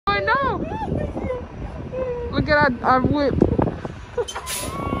down. Look at our whip.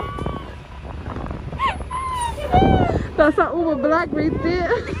 That's our Uber Black right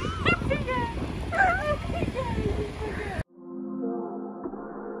there.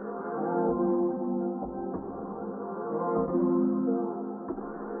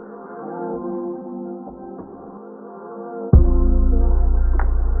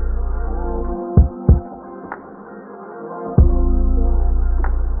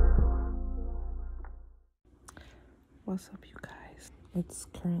 What's up, you guys? It's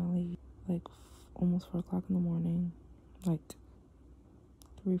currently like almost 4 o'clock in the morning, like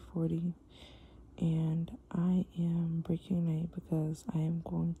 3:40, and I am breaking night because I am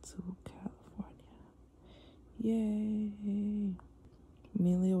going to California. Yay!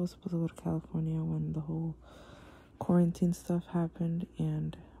 Me and Leo was supposed to go to California when the whole quarantine stuff happened,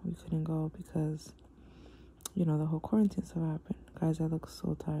 and we couldn't go because, you know, the whole quarantine stuff happened. Guys, I look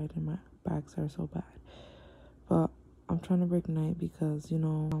so tired and my bags are so bad, but I'm trying to break night because, you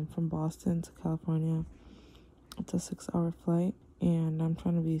know, I'm from Boston to California. It's a 6-hour flight, and I'm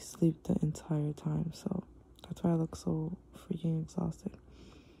trying to be asleep the entire time. So that's why I look so freaking exhausted.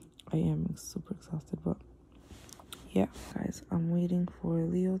 I am super exhausted, but yeah, guys, I'm waiting for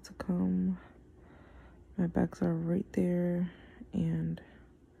Leo to come. My bags are right there, and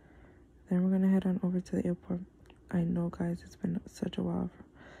then we're gonna head on over to the airport. I know, guys, it's been such a while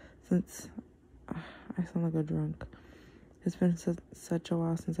since I sound like a drunk. It's been such a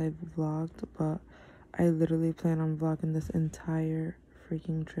while since I've vlogged, but I literally plan on vlogging this entire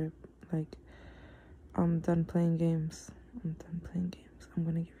freaking trip. Like, I'm done playing games. I'm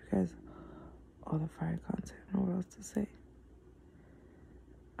gonna give you guys all the fire content. I don't know what else to say.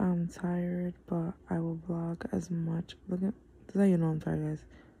 I'm tired, but I will vlog as much. Look at, this is how you know I'm tired, guys.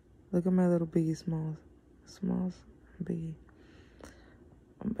 Look at my little Biggie Smalls and Biggie.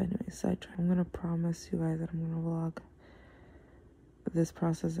 But anyway, sidetrack. I'm gonna promise you guys that I'm gonna vlog this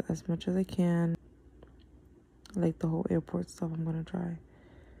process as much as I can. Like the whole airport stuff, I'm gonna try.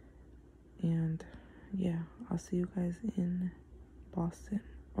 And yeah, I'll see you guys in Boston,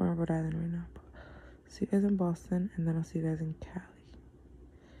 or in Rhode Island right now. But see you guys in Boston, and then I'll see you guys in Cali.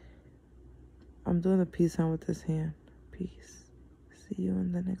 I'm doing the peace sign with this hand. Peace. See you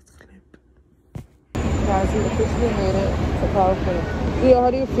in the next clip. Guys, we officially made it to California. Leo,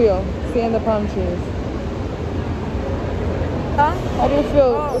 how do you feel seeing the palm trees? Huh? How do you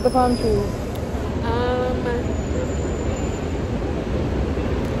feel with the palm trees?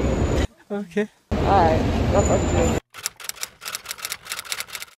 Okay. Alright, that's up to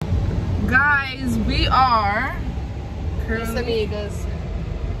you. Guys, we are ISSAMIGAS.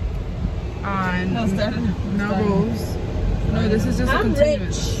 on Melrose. No, this is just a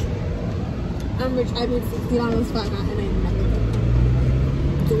continuous. I'm rich. I paid $60 for that, and I never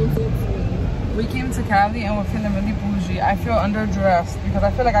don't feel free. We came to Cali and we're feeling really bougie. I feel underdressed because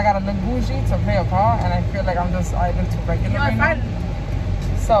I feel like I gotta look bougie to pay a car, and I feel like I'm just I look too regular right now.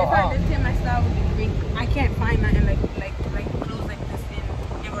 So if I lived here, my style would be great. I can't find nothing like clothes like this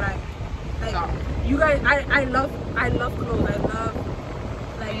in Rhode Island. Like you guys, I love clothes. I love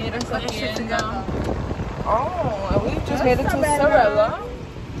like putting shit together. Oh, and we just made it to Sorella.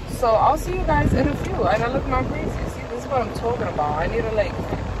 So I'll see you guys in a few. I don't look my crazy. See, this is what I'm talking about. I need to like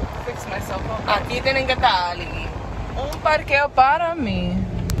fix myself up. Aquí tienen que estar un parqueo para mí.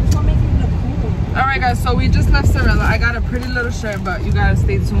 Alright guys, so we just left Sorella. I got a pretty little shirt, but you gotta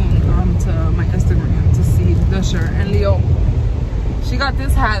stay tuned to my Instagram to see the shirt. And Leo, she got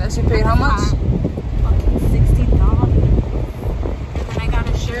this hat that she paid how much? $60. And then I got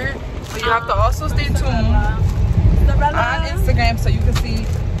a shirt. So you have to also stay tuned on Instagram so you can see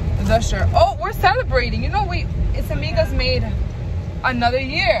the shirt. Oh, we're celebrating. You know, ISSAMIGAS made another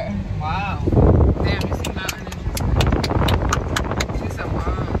year. Wow. Damn, you see that? She said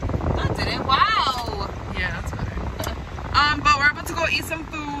wow. That didn't. Wow. Yeah, that's better. But we're about to go eat some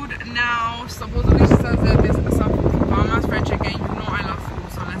food now. Supposedly she says that there's some Mama's fried chicken. You know I love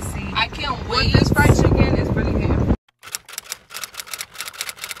food, so let's see. I can't wait. What this fried chicken is really here.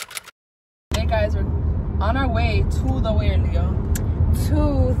 Hey guys, we're on our way to the where, Leo?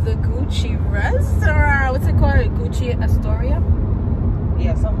 To the Gucci restaurant. What's it called? Gucci Astoria?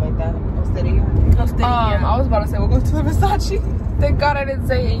 Yeah, something like that. Osteria. I was about to say we'll go to the Versace. Thank God I didn't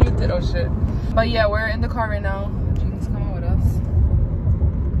say it and you did. Oh shit. But yeah, we're in the car right now. Jean's coming with us.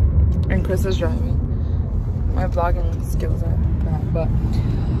 And Chris is driving. My vlogging skills are bad, but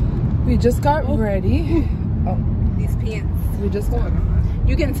we just got ready. Oh, these pants. We just got.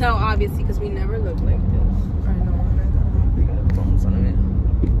 You can tell obviously because we never look like this. I know. We got phones on it.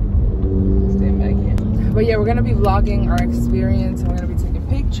 Stay back here. But yeah, we're gonna be vlogging our experience. And we're gonna be taking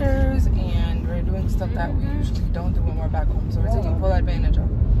pictures. stuff that we usually don't do when we're back home. So we're taking full advantage of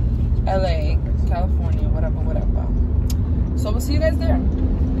LA, California, whatever. So we'll see you guys there.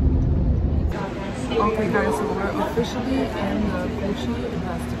 Okay guys, so we're officially in the Gucci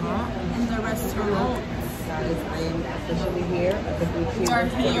restaurant. In the restaurant. Guys, I am officially here at the Gucci We're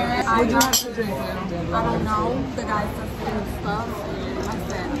here. What do you have to drink, Leo? I don't know. The guys just did stuff. I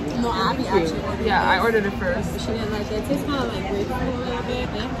said, no, Abby actually ordered Yeah, it. I ordered it first. She didn't like it. It tastes kind of like grapefruit a little bit.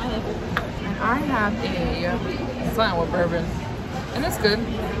 Yeah, I like it. And I have a something with bourbon. And it's good.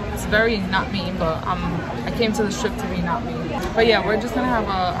 It's very not me, but I came to the strip to be not me. But yeah, we're just gonna have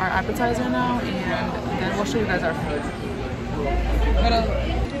our appetizer now, and then we'll show you guys our food.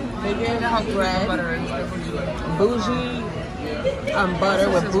 They gave How us good the bread, butter is. bougie, butter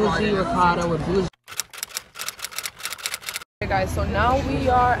with bougie, ricotta with bougie. Okay guys, so now we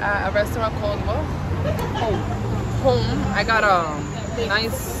are at a restaurant called what? Home. I got a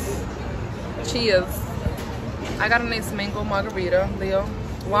nice cheers. I got a nice mango margarita, Leo.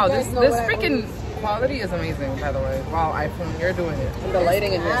 Wow, this freaking quality is amazing, by the way. Wow, iPhone, you're doing it. And the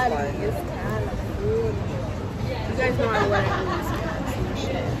lighting in this Abby, one. it's kind of good. You guys know I wear it on this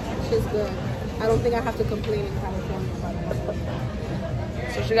shit. Shit's good. I don't think I have to complain in California about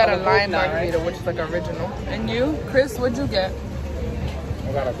it. So she got a lime margarita, which is like original. And you, Chris, what'd you get?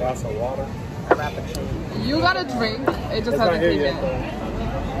 I got a glass of water. You got a drink. It just hasn't came in.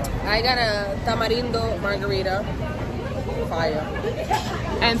 I got a tamarindo margarita. Fire.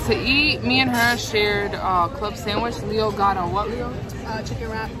 And to eat, me and her shared a club sandwich. Leo got a what, Leo? Chicken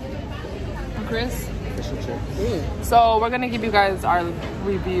wrap. And Chris? So we're gonna give you guys our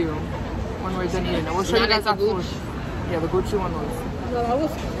review when we're done eating. We'll show you guys our food. Yeah, the Gucci one was. No, I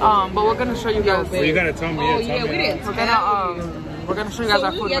was. But we're gonna show you guys. So you gotta tell me. Oh, tell yeah, me we didn't. We're gonna show you guys So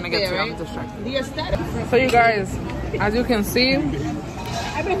our we food when get I get there, to it. I'm right? distracted. The aesthetic. So you guys, as you can see,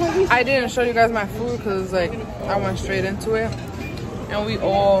 I didn't show you guys my food because like I went straight into it, and we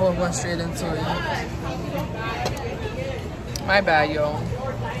all went straight into it. My bad, yo.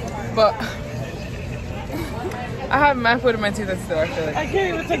 But I have my food in my teeth still. I feel like I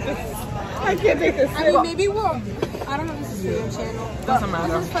can't even take this. I can't take this. I mean, maybe we'll. I don't know if this is for your channel. Doesn't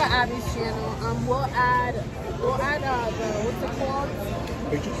matter. This is for Abby's channel. We'll add the what's it called?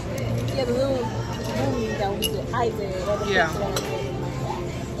 Pictures? Yeah, the little movie that we did. I did. Or the Yeah. picture that I did.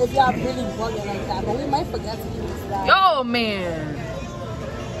 If y'all really bugging like that, but we might forget to use that. yo, man,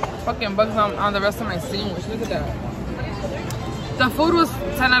 fucking bugs on the rest of my sandwich. Look at that. The food was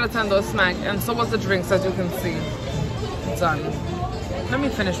 10 out of 10 though, smack, and so was the drinks, as you can see. Done. Let me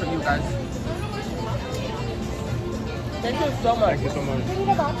finish with you guys. Thank you so much. Thank you so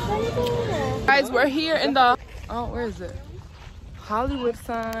much. Guys, we're here in the, oh, where is it? Hollywood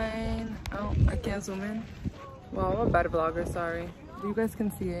sign. Oh, I can't zoom in. Well, I'm a bad vlogger, sorry. But you guys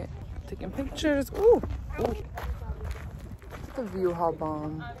can see it. Taking pictures. Ooh. Ooh. Look at the view, how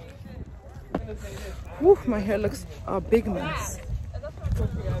bomb. Woo, my hair looks a big mess.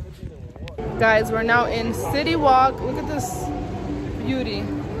 Guys, we're now in City Walk. Look at this beauty.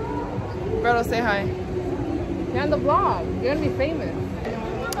 Brother, say hi. You're on the vlog. You're gonna be famous.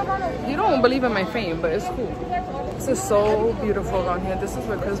 You don't believe in my fame, but it's cool. This is so beautiful around here. This is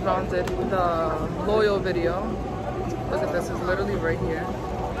where Chris Brown did the Loyal video. Look at this, it's literally right here.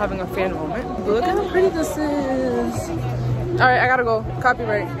 Having a fan moment. But look at how pretty this is. Alright, I gotta go.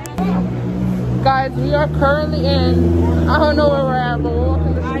 Copyright. Guys, we are currently in, I don't know where we're at, but we're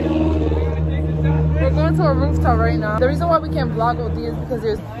walking the street. We're going to a rooftop right now. The reason why we can't vlog OD is because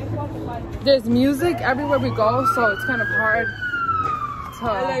there's music everywhere we go, so it's kind of hard to...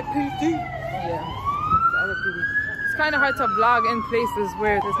 Yeah. It's kind of hard to vlog in places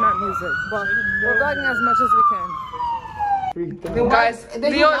where there's not music, but we're vlogging as much as we can. Guys,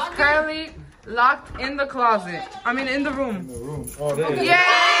 Leo is currently locked in the closet. I mean, in the room. Oh, there you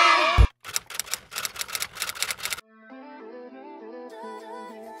Yeah!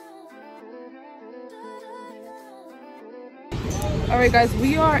 Alright guys,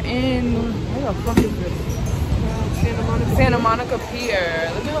 we are in, where the fuck is this? Santa Monica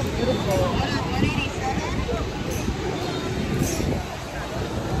Pier. Look at how beautiful.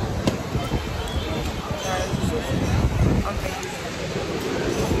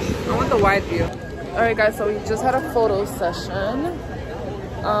 I want the wide view. Alright guys, so we just had a photo session.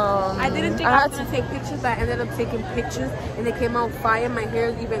 I didn't think I was gonna take pictures, but I ended up taking pictures and they came out fire. My hair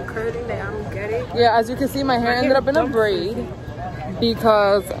is even curling, like I don't get it. Yeah, as you can see, my hair ended up in a braid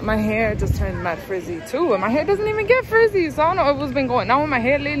because my hair just turned mad frizzy too. And my hair doesn't even get frizzy, so I don't know what's been going on with my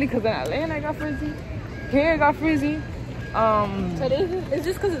hair lately because in Atlanta I got frizzy. Hair got frizzy. So it's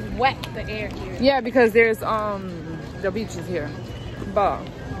just because it's wet, the air here. Yeah, because there's the beach is here. But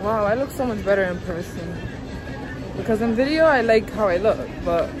wow, I look so much better in person. Because in video, I like how I look,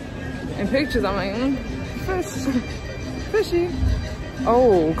 but in pictures, I'm like, fishy.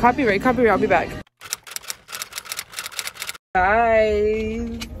 Oh, copyright, I'll be back.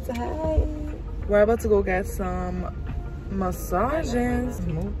 Guys, hi. We're about to go get some massages.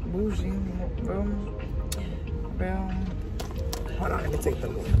 Bougie, boom. Hold on, let me take the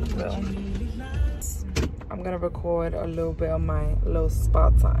boom. I'm gonna record a little bit of my little spa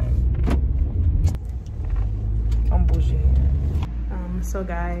time. I'm bougie. So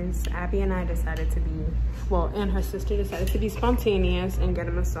guys, Abby and I decided to be, well, and her sister decided to be spontaneous and get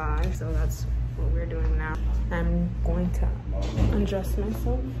a massage. So that's what we're doing now. I'm going to undress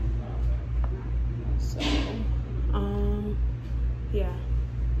myself. So, yeah.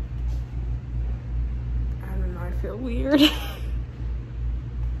 I don't know, I feel weird.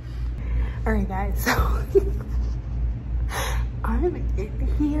 All right, guys, so I'm in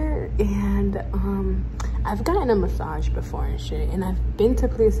here and I've gotten a massage before and shit, and I've been to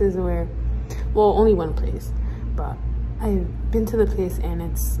places where, well, only one place, but I've been to the place and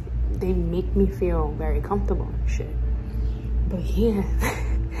they make me feel very comfortable and shit. But here,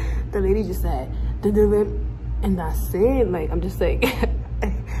 the lady just said, and that's it. Like, I'm just like,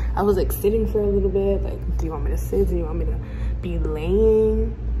 I was like sitting for a little bit, like, do you want me to sit? Do you want me to be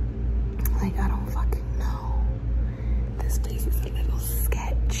laying? Like, I don't fucking know. This place is a little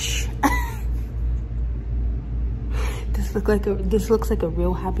sketch. This looks like a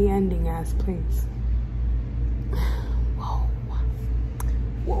real happy ending ass place. Whoa.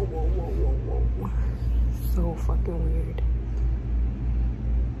 Whoa. So fucking weird.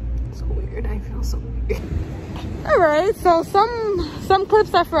 So weird. I feel so weird. Alright, so some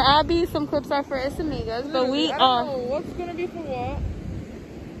clips are for Abby, some clips are for ISSAMIGAS, but we I don't know what's gonna be for what.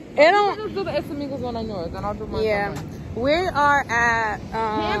 It don't Just do the ISSAMIGAS one on yours, and I'll do mine. Yeah. We are at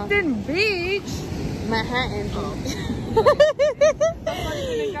Hampton Beach. Manhattan Beach.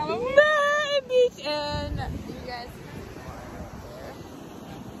 Manhattan Beach, and you guys,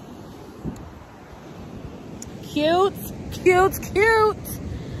 cute.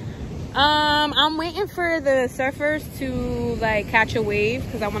 I'm waiting for the surfers to like catch a wave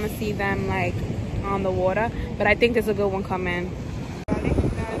because I want to see them like on the water. But I think there's a good one coming.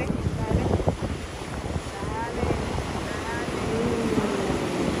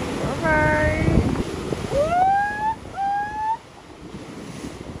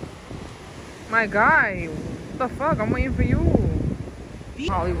 My guy, what the fuck? I'm waiting for you.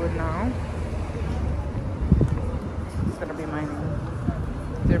 Hollywood now. It's gonna be my name.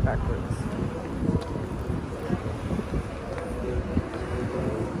 They're backwards.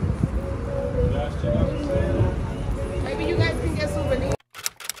 Maybe you guys can get souvenirs.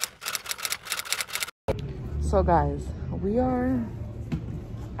 So guys, we are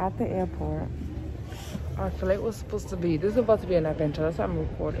at the airport. Our flight was supposed to be, this is about to be an adventure, that's why I'm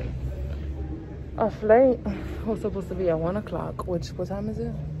recording. Our flight was supposed to be at 1 o'clock, which, what time is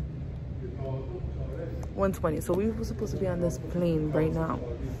it? 1:20. So we were supposed to be on this plane right now.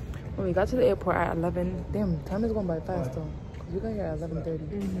 When we got to the airport at 11, damn, time is going by fast though. Cause we got here at 11:30.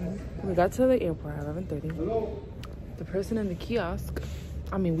 When we got to the airport at 11:30, the person in the kiosk,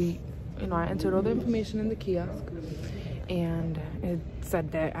 I entered all the information in the kiosk, and it said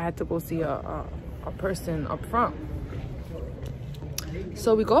that I had to go see a person up front.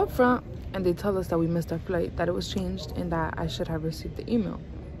 So we go up front, and they tell us that we missed our flight, that it was changed, and that I should have received the email.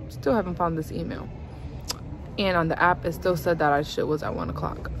 Still haven't found this email. And on the app, it still said that our shit was at 1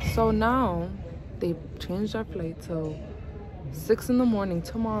 o'clock. So now, they changed our flight to 6 in the morning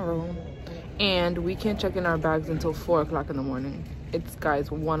tomorrow, and we can't check in our bags until 4 o'clock in the morning. It's,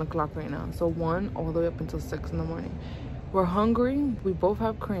 guys, 1 o'clock right now. So 1 all the way up until 6 in the morning. We're hungry, we both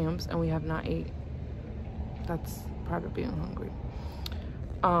have cramps, and we have not ate. That's part of being hungry.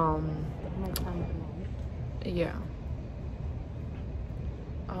 Yeah.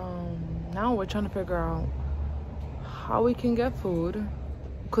 Now we're trying to figure out how we can get food,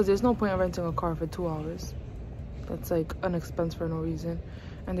 because there's no point in renting a car for 2 hours. That's like an expense for no reason,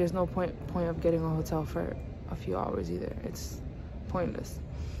 and there's no point of getting a hotel for a few hours either. It's pointless.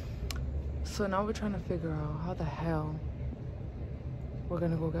 So now we're trying to figure out how the hell we're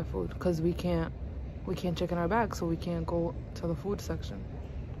gonna go get food, because we can't check in our bags, so we can't go to the food section.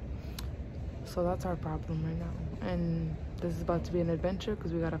 So that's our problem right now, and this is about to be an adventure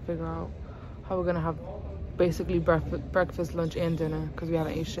because we gotta figure out how we're gonna have basically breakfast, lunch, and dinner because we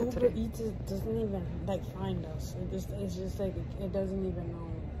haven't ate shit today. Uber Eats doesn't even like find us. It's just like it doesn't even know.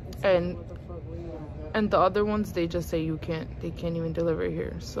 It's And like, what the fuck we are. and the other ones, they just say they can't even deliver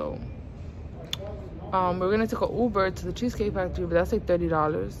here. So We're gonna take an Uber to the Cheesecake Factory, but that's like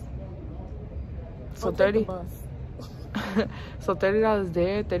 $30. So $30. So $30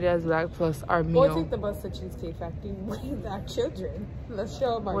 there, $30 back plus our meal. We'll take the bus to Cheesecake Factory with our children. Let's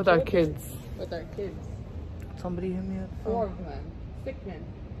show them our with children. our kids. With our kids. Somebody hit me up. 4 of them. 6 men.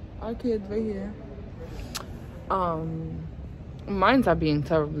 Our kids right here. Mine's are being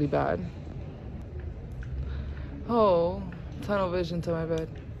terribly bad. Oh, tunnel vision to my bed.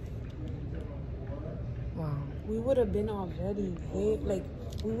 Wow. We would have been already here. Like,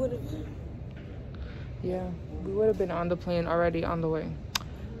 we would have. Yeah, we would have been on the plane already on the way.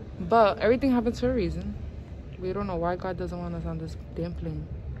 But everything happens for a reason. We don't know why God doesn't want us on this damn plane.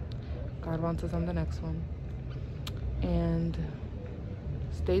 God wants us on the next one. And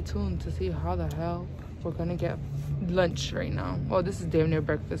stay tuned to see how the hell we're gonna get lunch right now. Well, this is damn near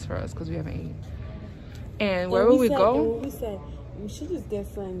breakfast for us because we haven't eaten. And where will we go? We said we should just get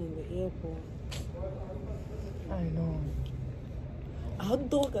something in the airport. I know. I'll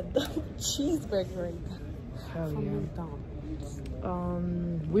dog a double cheeseburger right now. Hell From yeah.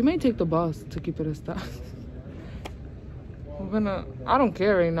 McDonald's. We may take the bus to keep it a stop. I don't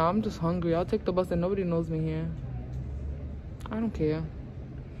care right now. I'm just hungry. I'll take the bus and nobody knows me here. I don't care.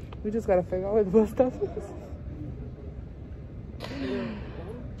 We just gotta figure out where the bus stop is.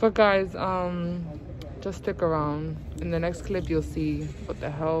 But guys, just stick around. In the next clip, you'll see what the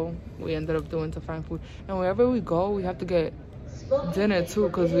hell we ended up doing to find food. And wherever we go, we have to get dinner too,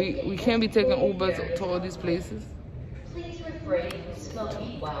 because we can't be taking Ubers to all these places. Please refrain from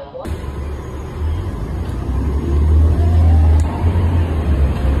smoking while walking.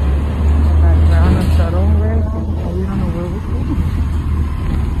 We're on a shuttle right now. We don't know where we're going.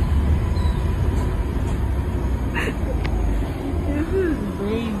 This is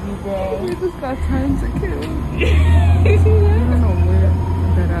crazy, bro. We just got time to kill. We don't know where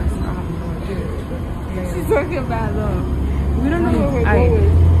that is. I have no idea. She's talking about love. We don't know where we're I-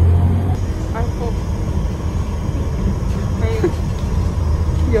 going.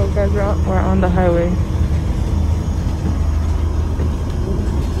 Yo, guys, we're on the highway.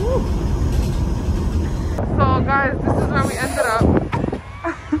 So, guys, this is where we ended up.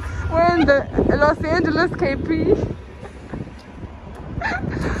 We're in the Los Angeles KP. Now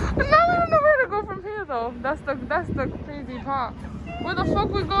we don't know where to go from here, though. That's the crazy part. Where the fuck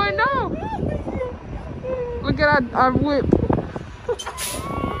we going now? Look at our whip.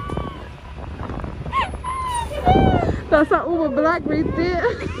 That's our Uber Black right there.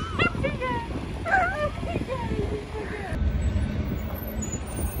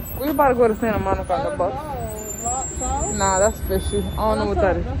 We about to go to Santa Monica on the bus. Nah, that's fishy. I don't know what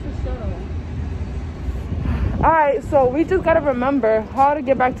that is. Alright, so we just gotta remember how to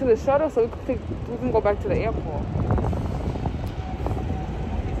get back to the shuttle so we can go back to the airport.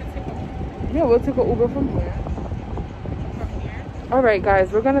 Yeah, we'll take an Uber from here. Alright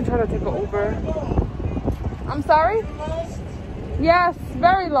guys, we're gonna try to take an Uber. I'm sorry? Yes,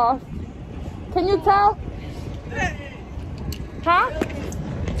 very lost. Can you tell? Huh?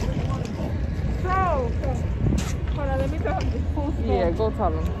 Bro. Hold on, let me tell him the full story. Yeah, go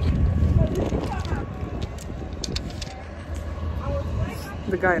tell him.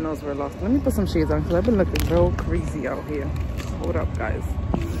 The guy knows we're lost. Let me put some shades on because I've been looking real crazy out here. Hold up, guys.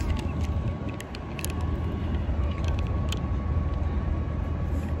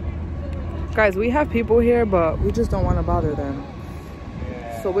 Guys, we have people here, but we just don't want to bother them.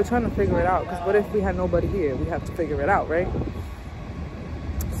 So we're trying to figure it out. Because what if we had nobody here? We have to figure it out, right?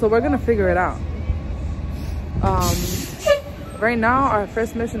 So we're going to figure it out. Right now, our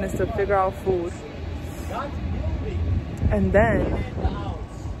first mission is to figure out food. And then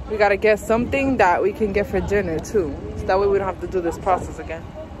we got to get something that we can get for dinner, too. So that way we don't have to do this process again.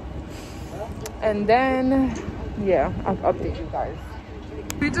 And then, yeah, I'll update you guys.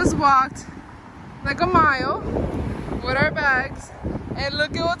 We just walked like a mile with our bags, and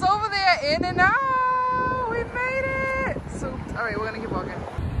look at what's over there. In and out. We made it. So all right, we're gonna keep walking.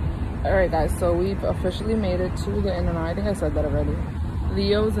 All right guys, so we've officially made it to the In and Out. I think I said that already.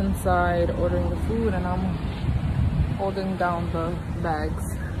 Leo's inside ordering the food and I'm holding down the bags,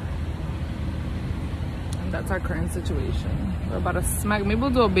 and that's our current situation. We're about to smack, maybe we'll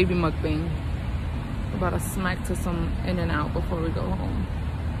do a baby mukbang. We're about to smack to some In and Out before we go home.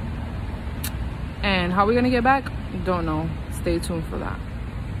 And how are we gonna get back? Don't know. Stay tuned for that.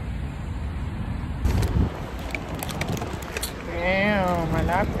 Damn, my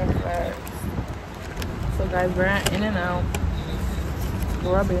napkin flags. So guys, we're at In and Out.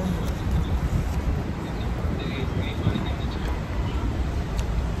 Rubbing.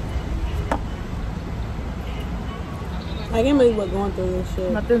 I can't believe we're going through this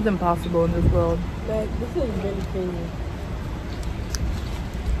shit. Nothing's impossible in this world. Like, this is really crazy.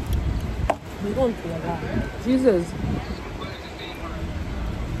 We're going through a lot. Jesus.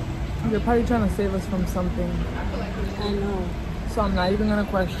 They're probably trying to save us from something. I know. So I'm not even gonna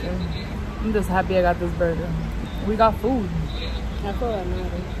question. I'm just happy I got this burger. We got food. That's all that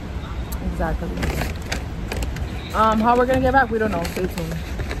matters. Exactly. How we're gonna get back, we don't know. Stay tuned.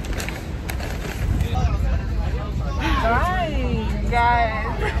 Hi,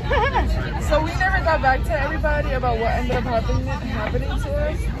 guys. So we never got back to everybody about what ended up happening to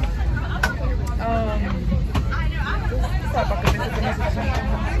us.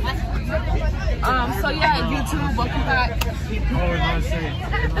 So yeah, YouTube, welcome back. We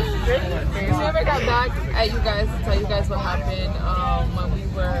never got back at you guys to tell you guys what happened when we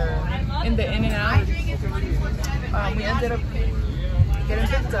were in the In-N-Out. We ended up getting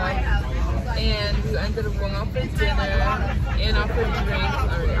picked up, and we ended up going out for dinner and out for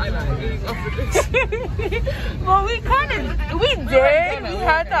drinks. Well, we did.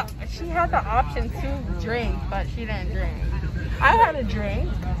 She had the option to drink, but she didn't drink. I had a drink.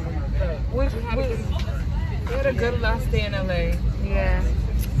 We had a good last day in LA. Yeah.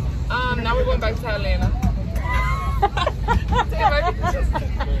 Now we're going back to Atlanta.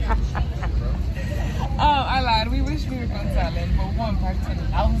 I lied. We wish we were going to Atlanta, but we're going back to the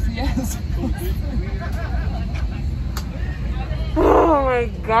lousy ass. Oh my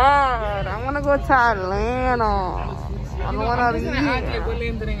God! I want to go to Atlanta. I don't want to leave. Act like we're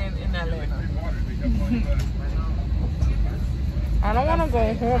landing in Atlanta. I don't want to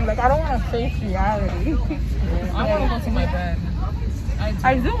go home. Like, I don't want to face reality. I want to go to my bed.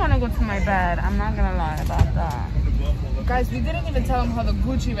 I do want to go to my bed. I'm not going to lie about that. Guys, we didn't even tell them how the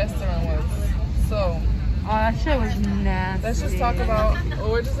Gucci restaurant was. So, that shit was nasty. let's just talk about,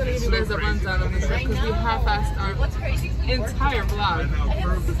 we're just going to give you guys a rundown of this trip because we half-assed our entire vlog.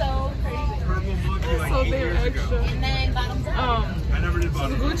 So they're extra.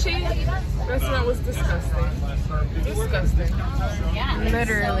 The Gucci restaurant was disgusting. Disgusting.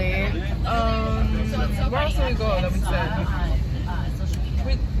 Literally. Where else did we go that we said?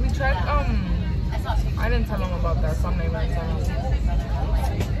 We tried, I didn't tell them about that, so I'm not even gonna tell them.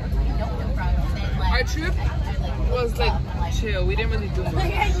 Our trip was like chill. We didn't really do much.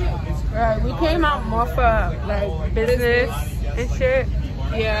 Right, we came out more for like business and shit.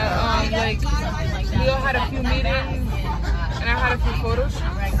 Yeah, like we all had a few meetings and I had a few photos.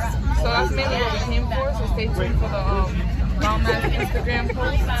 So that's mainly what we came for. So stay tuned for the Mom Instagram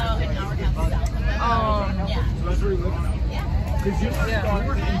post.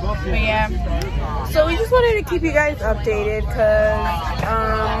 But yeah, so we just wanted to keep you guys updated because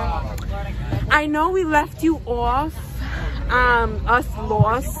I know we left you off, us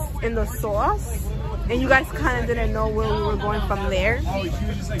lost in the sauce, and you guys kind of didn't know where we were going from there.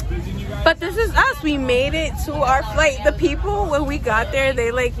 But this is us. We made it to our flight. The people, when we got there,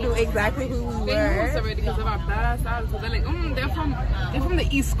 they like knew exactly who we They knew us were. already because of our badass attitude. They're like, they're from the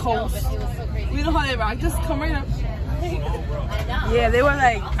East Coast. We know how they rock. Just come right up. Yeah, they were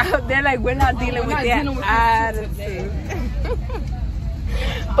like, they're like, we're not dealing with their attitude.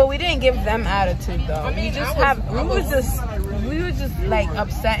 But we didn't give them attitude though. We were just like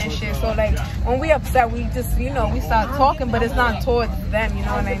upset and shit. So like when we upset, we just, you know, we start talking, but it's not towards them. You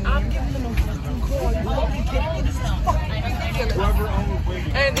know what I mean?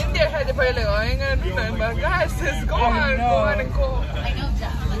 And in their head, they're probably like, I ain't gonna do nothing. But guys, just go on and go.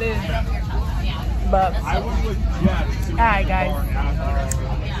 But alright, guys.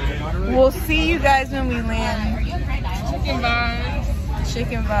 We'll see you guys when we land. Chicken vibes.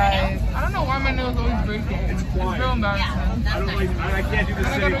 Chicken vibes. I don't know why my nails always breaking. It's real embarrassing. I can't do the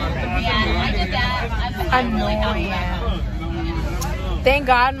city. Annoying. Thank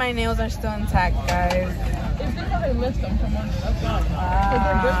God my nails are still intact, guys. It's because they lift them from under. That's why. Because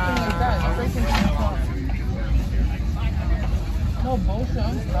they're breaking like that. They're breaking from the top. No bullshit.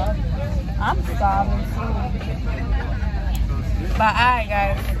 I'm starving. I'm starving too. But alright,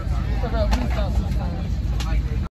 guys. For real, peace out.